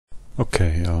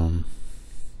Okay,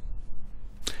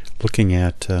 looking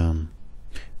at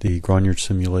the Grognard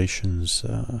Simulations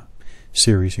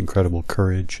series, Incredible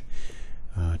Courage,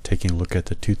 taking a look at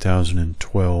the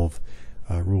 2012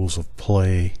 rules of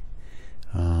play.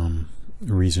 The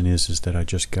reason is that I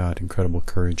just got Incredible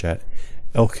Courage at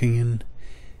Elkingen,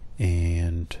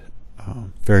 and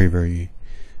very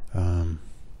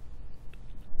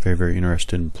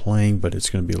interested in playing, but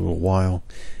it's going to be a little while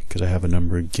because I have a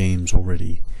number of games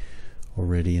already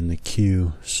in the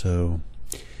queue. So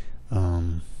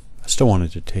I still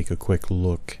wanted to take a quick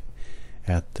look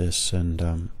at this,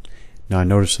 and now I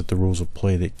noticed that the rules of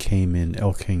play that came in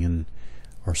Elkingen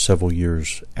are several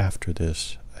years after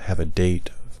this. I have a date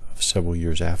of several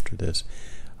years after this.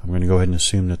 I'm going to go ahead and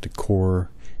assume that the core,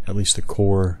 at least the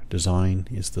core design,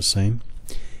 is the same,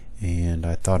 and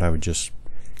I thought I would just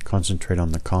concentrate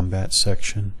on the combat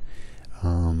section,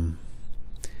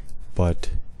 but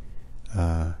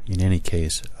in any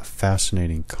case, a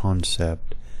fascinating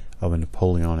concept of a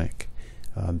Napoleonic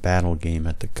battle game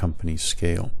at the company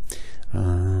scale.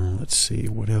 Let's see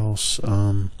what else.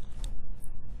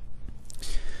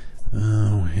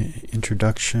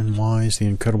 Introduction wise, the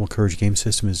Incredible Courage game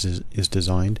system is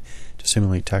designed to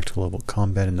simulate tactical level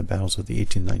combat in the battles of the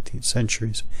 18th and 19th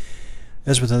centuries.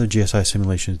 As with other GSI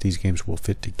simulations, these games will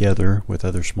fit together with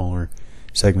other smaller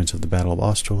segments of the Battle of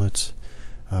Austerlitz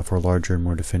for a larger and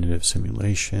more definitive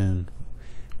simulation,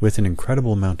 with an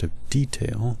incredible amount of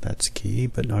detail. That's key,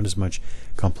 but not as much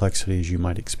complexity as you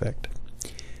might expect.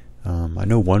 I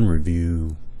know one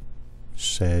review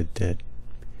said that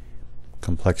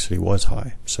complexity was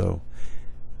high, so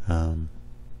I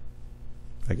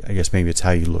guess maybe it's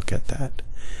how you look at that.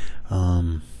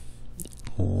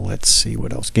 Let's see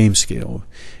what else. Game scale.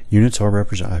 Units are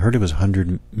represented. I heard it was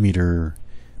 100-meter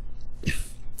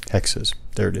hexes.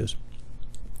 There it is.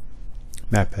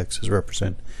 Map hexes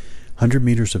represent 100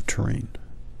 meters of terrain.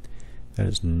 That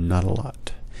is not a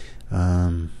lot.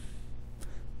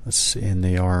 Let's see, and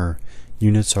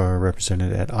units are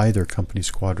represented at either company,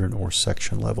 squadron, or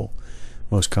section level.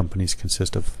 Most companies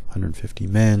consist of 150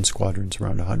 men, squadrons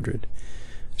around 100.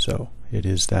 So it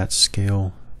is that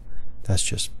scale.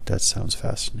 That sounds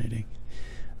fascinating.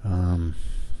 Alright,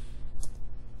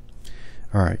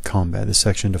 combat. This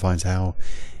section defines how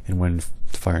and when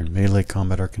fire and melee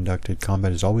combat are conducted.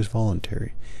 Combat is always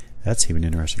voluntary. That's even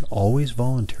interesting. Always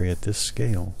voluntary at this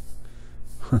scale.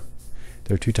 There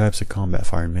are two types of combat,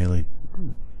 fire and melee.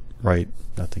 Right,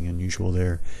 nothing unusual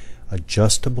there.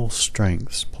 Adjustable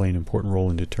strengths play an important role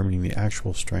in determining the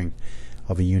actual strength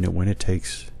of a unit when it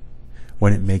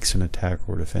makes an attack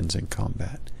or defends in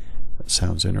combat. That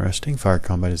sounds interesting. Fire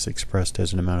combat is expressed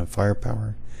as an amount of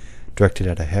firepower directed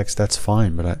at a hex. That's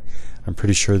fine, but I'm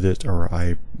pretty sure that, or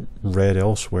I read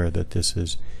elsewhere that this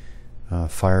is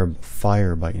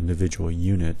fire by individual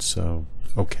units. So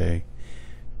okay,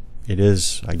 it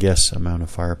is, I guess, amount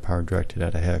of firepower directed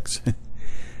at a hex.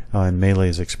 And melee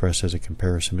is expressed as a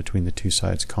comparison between the two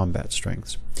sides' combat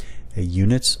strengths. A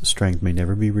unit's strength may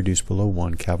never be reduced below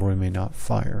 1. Cavalry may not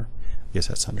fire. I guess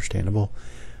that's understandable.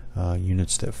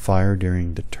 Units that fire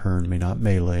during the turn may not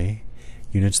melee.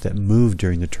 Units that move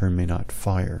during the turn may not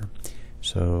fire.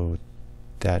 So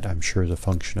that, I'm sure, is a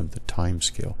function of the time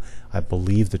scale. I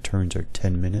believe the turns are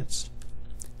 10 minutes.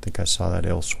 I think I saw that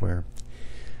elsewhere.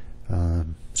 So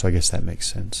I guess that makes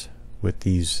sense with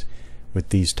these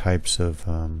types of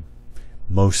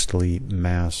mostly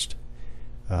massed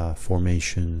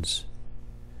formations,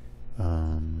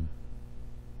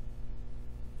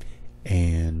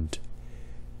 and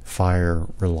fire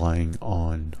relying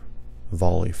on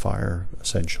volley fire,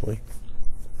 essentially.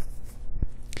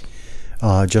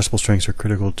 Adjustable strengths are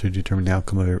critical to determine the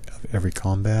outcome of every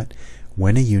combat.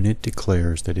 When a unit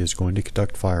declares that it is going to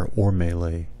conduct fire or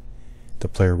melee, the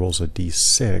player rolls a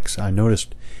d6. I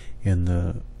noticed in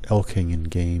the Elkingen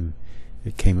game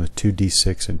it came with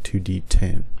 2d6 and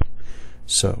 2d10.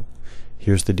 So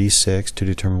here's the d6 to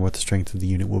determine what the strength of the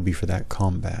unit will be for that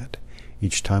combat.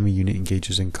 Each time a unit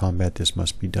engages in combat, this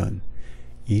must be done.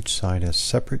 Each side has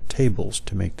separate tables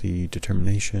to make the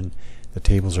determination. The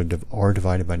tables are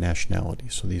divided by nationality.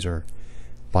 So these are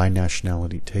by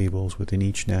nationality tables. Within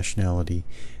each nationality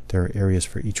there are areas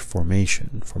for each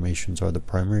formation. Formations are the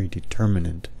primary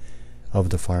determinant of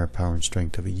the firepower and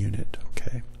strength of a unit.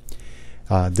 Okay.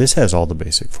 This has all the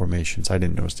basic formations. I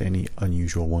didn't notice any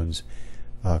unusual ones.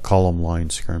 Column, line,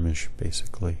 skirmish,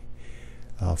 basically.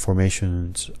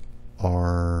 Formations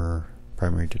are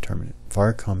primary determinant.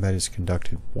 Fire combat is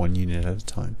conducted 1 unit at a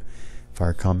time.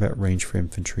 Fire combat range for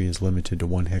infantry is limited to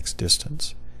 1 hex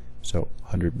distance, so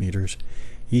 100 meters.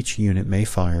 Each unit may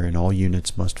fire, and all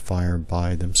units must fire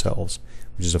by themselves,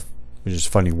 which is which is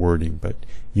funny wording, but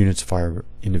units fire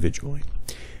individually.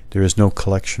 There is no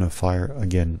collection of fire,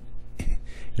 again,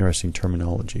 interesting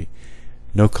terminology.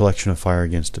 No collection of fire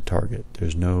against a target.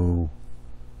 There's no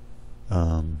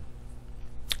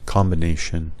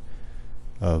combination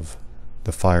of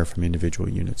the fire from individual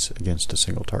units against a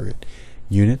single target.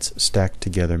 Units stacked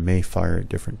together may fire at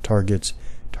different targets.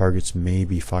 Targets may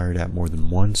be fired at more than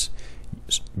once.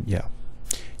 Yeah.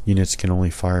 Units can only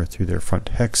fire through their front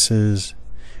hexes.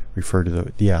 Refer to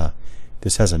the... Yeah,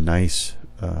 this has a nice...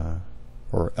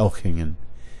 or Elkingen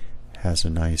has a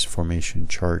nice formation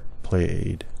chart play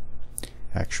aid,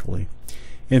 actually.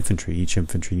 Infantry. Each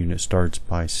infantry unit starts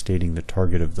by stating the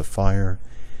target of the fire.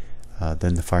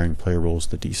 Then the firing player rolls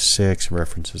the d6,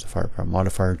 references the firepower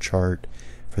modifier chart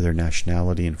for their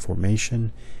nationality and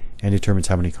formation, and determines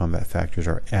how many combat factors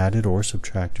are added or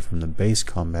subtracted from the base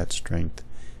combat strength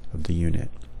of the unit.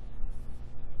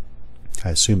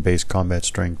 I assume base combat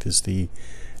strength is the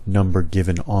number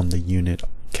given on the unit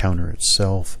counter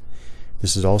itself.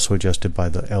 This is also adjusted by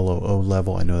the LOO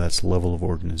level. I know that's level of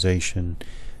organization,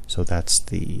 so that's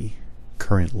the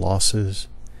current losses,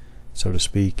 so to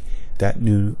speak. That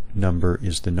new number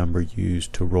is the number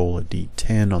used to roll a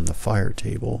d10 on the fire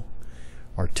table.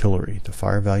 Artillery. The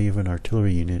fire value of an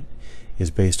artillery unit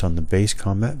is based on the base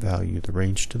combat value, the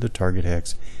range to the target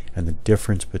hex, and the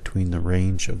difference between the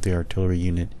range of the artillery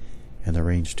unit and the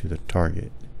range to the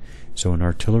target. So an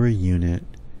artillery unit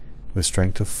with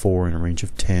strength of 4 and a range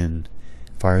of 10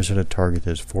 fires at a target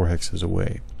that is 4 hexes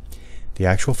away. The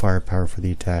actual firepower for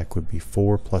the attack would be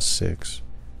 4 plus 6,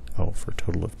 for a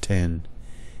total of 10,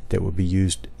 that would be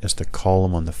used as the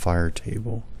column on the fire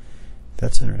table.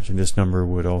 That's interesting. This number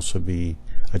would also be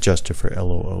adjusted for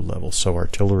LOO level, so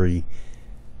artillery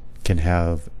can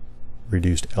have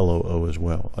reduced LOO as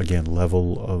well. Again,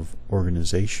 level of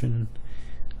organization,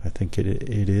 I think it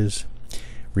is.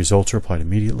 Results are applied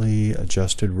immediately.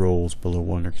 Adjusted rolls below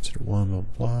 1 are considered 1, blah,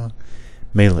 blah.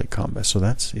 Melee combat. So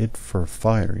that's it for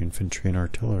fire, infantry, and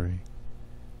artillery.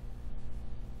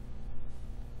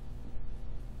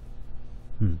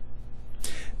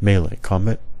 Melee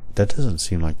combat. That doesn't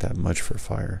seem like that much for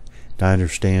fire. Now I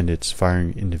understand it's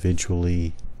firing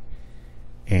individually,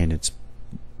 and it's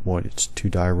 2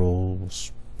 die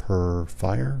rolls per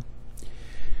fire.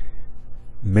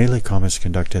 Melee combat is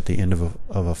conducted at the end of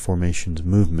a formation's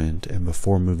movement and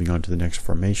before moving on to the next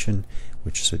formation,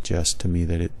 which suggests to me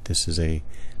that this is a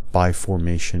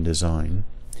by-formation design,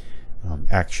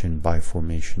 action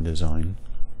by-formation design.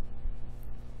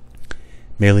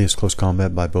 Melee is close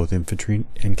combat by both infantry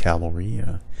and cavalry.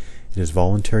 It is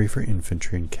voluntary for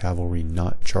infantry and cavalry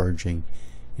not charging.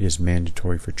 It is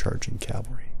mandatory for charging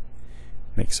cavalry.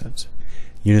 Makes sense.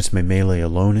 Units may melee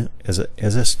alone as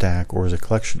a stack or as a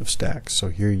collection of stacks. So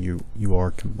here you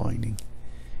are combining.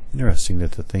 Interesting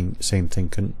that the same thing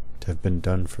couldn't have been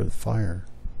done for the fire.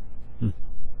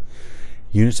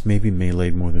 Units may be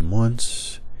meleeed more than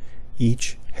once.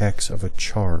 Each hex of a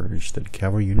charge that a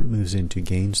cavalry unit moves into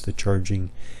gains the charging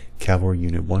cavalry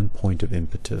unit 1 point of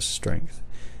impetus strength,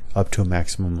 up to a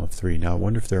maximum of 3. Now I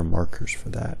wonder if there are markers for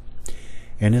that.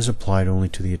 And is applied only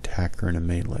to the attacker in a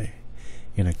melee.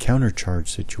 In a countercharge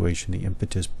situation, the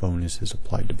impetus bonus is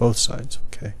applied to both sides.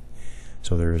 Okay,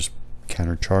 so there is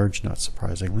countercharge, not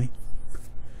surprisingly.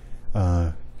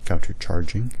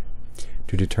 Countercharging.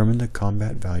 To determine the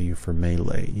combat value for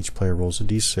melee, each player rolls a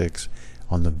d6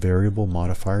 on the variable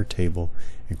modifier table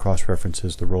and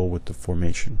cross-references the roll with the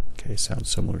formation. Okay, sounds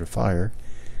similar to fire.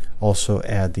 Also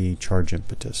add the charge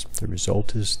impetus. The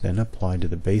result is then applied to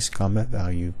the base combat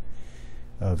value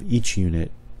of each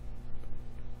unit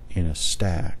in a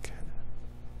stack.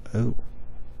 Oh,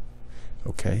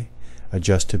 okay.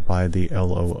 Adjusted by the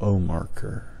LOO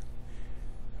marker.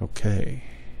 Okay.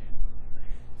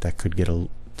 That could get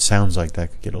sounds like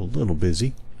that could get a little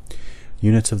busy.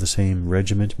 Units of the same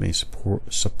regiment may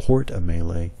support a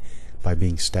melee by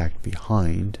being stacked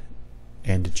behind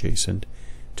and adjacent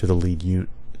to the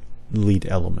lead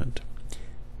element.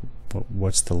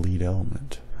 What's the lead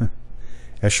element?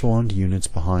 Echeloned units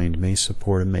behind may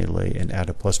support a melee and add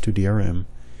a +2 DRM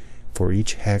for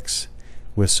each hex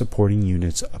with supporting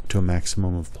units up to a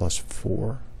maximum of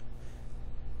 +4.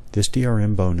 This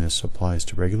DRM bonus applies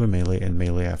to regular melee and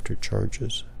melee after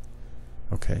charges.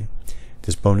 Okay.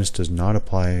 This bonus does not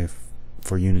apply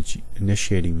for units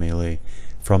initiating melee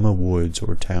from a woods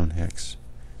or town hex,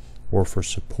 or for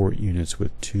support units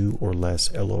with 2 or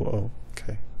less LOO.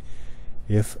 Okay.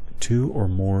 If 2 or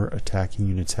more attacking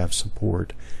units have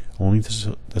support, only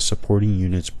the supporting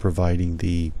units providing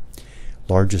the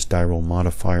largest die roll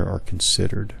modifier are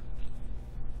considered.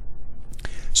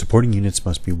 Supporting units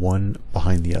must be one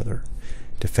behind the other.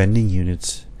 Defending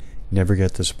units Never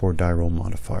get the support die roll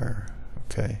modifier.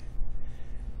 Okay.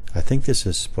 I think this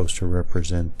is supposed to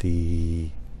represent the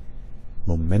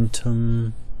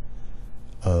momentum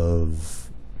of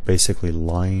basically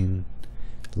line-based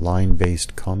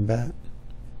combat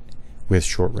with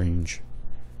short-range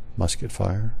musket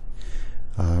fire.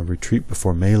 Retreat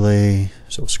before melee,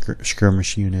 so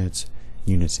skirmish units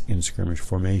in skirmish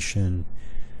formation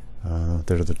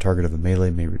that are the target of a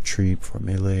melee may retreat before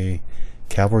melee.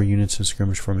 Cavalry units in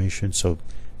skirmish formation, so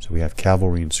we have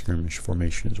cavalry in skirmish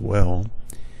formation as well.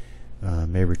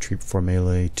 May retreat before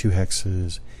melee, 2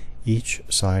 hexes. Each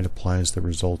side applies the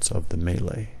results of the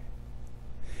melee.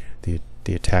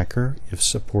 The attacker, if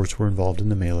supports were involved in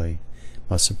the melee,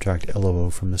 must subtract LOO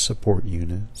from the support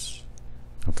units.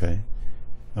 Okay.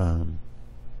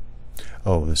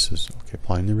 Oh, this is okay.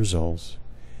 Applying the results.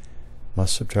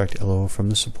 Must subtract LOO from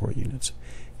the support units.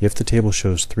 If the table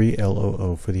shows 3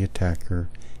 LOO for the attacker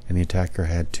and the attacker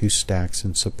had 2 stacks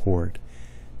in support,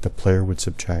 the player would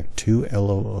subtract 2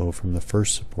 LOO from the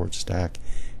first support stack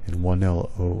and 1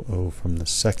 LOO from the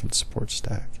second support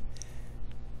stack.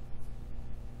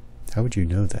 How would you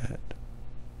know that?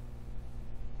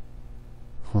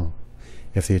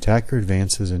 If the attacker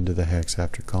advances into the hex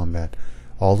after combat,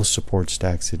 all the support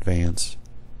stacks advance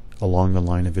along the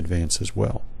line of advance as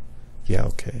well. Yeah,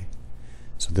 okay.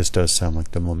 So this does sound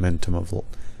like the momentum of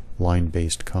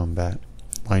line-based combat.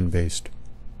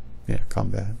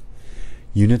 Combat.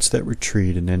 Units that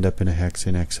retreat and end up in a hex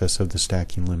in excess of the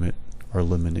stacking limit are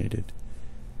eliminated.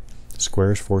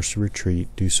 Squares forced to retreat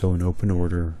do so in open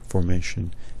order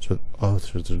formation. So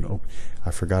there's an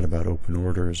I forgot about open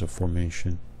order as a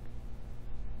formation.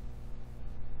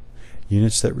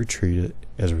 Units that retreat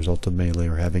as a result of melee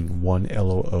or having 1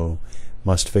 LOO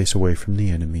must face away from the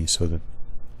enemy so that,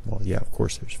 well, yeah, of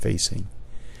course there's facing.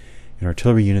 An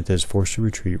artillery unit that is forced to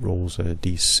retreat rolls a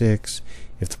d6.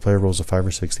 If the player rolls a 5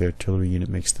 or 6, the artillery unit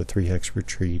makes the 3-hex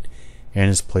retreat and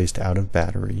is placed out of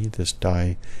battery. This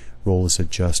die roll is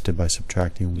adjusted by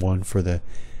subtracting 1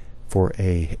 for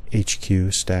a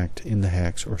HQ stacked in the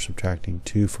hex, or subtracting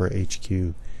 2 for HQ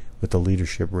with the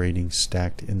leadership rating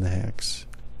stacked in the hex.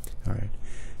 Alright.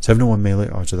 7 to 1 melee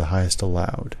odds are the highest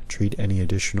allowed. Treat any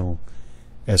additional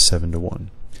as 7 to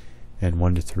 1. And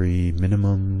 1 to 3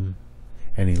 minimum.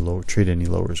 Treat any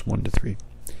lower as 1 to 3.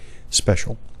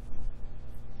 Special.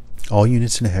 All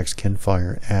units in a hex can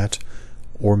fire at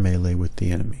or melee with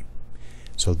the enemy.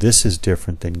 So this is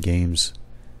different than games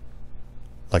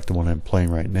like the one I'm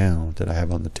playing right now that I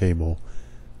have on the table,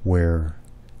 where,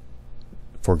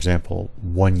 for example,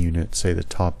 one unit, say the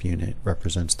top unit,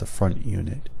 represents the front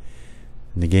unit.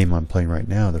 In the game I'm playing right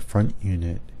now, the front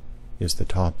unit is the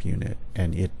top unit,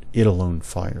 and it alone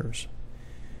fires.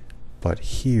 But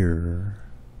here,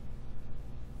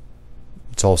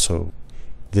 it's also,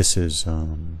 this is,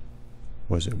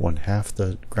 was it 1/2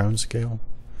 the ground scale?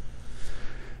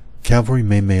 Cavalry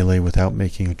may melee without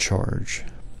making a charge.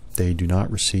 They do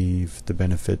not receive the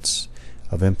benefits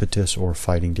of impetus or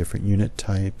fighting different unit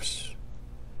types.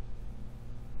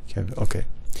 Okay.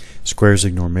 Squares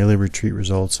ignore melee retreat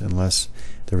results unless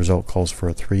the result calls for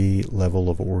a 3 level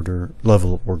of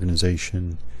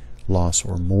organization loss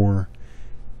or more.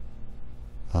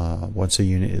 Once a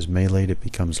unit is meleeed, it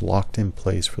becomes locked in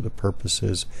place for the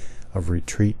purposes of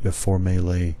retreat before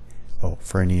melee,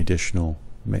 for any additional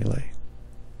melee.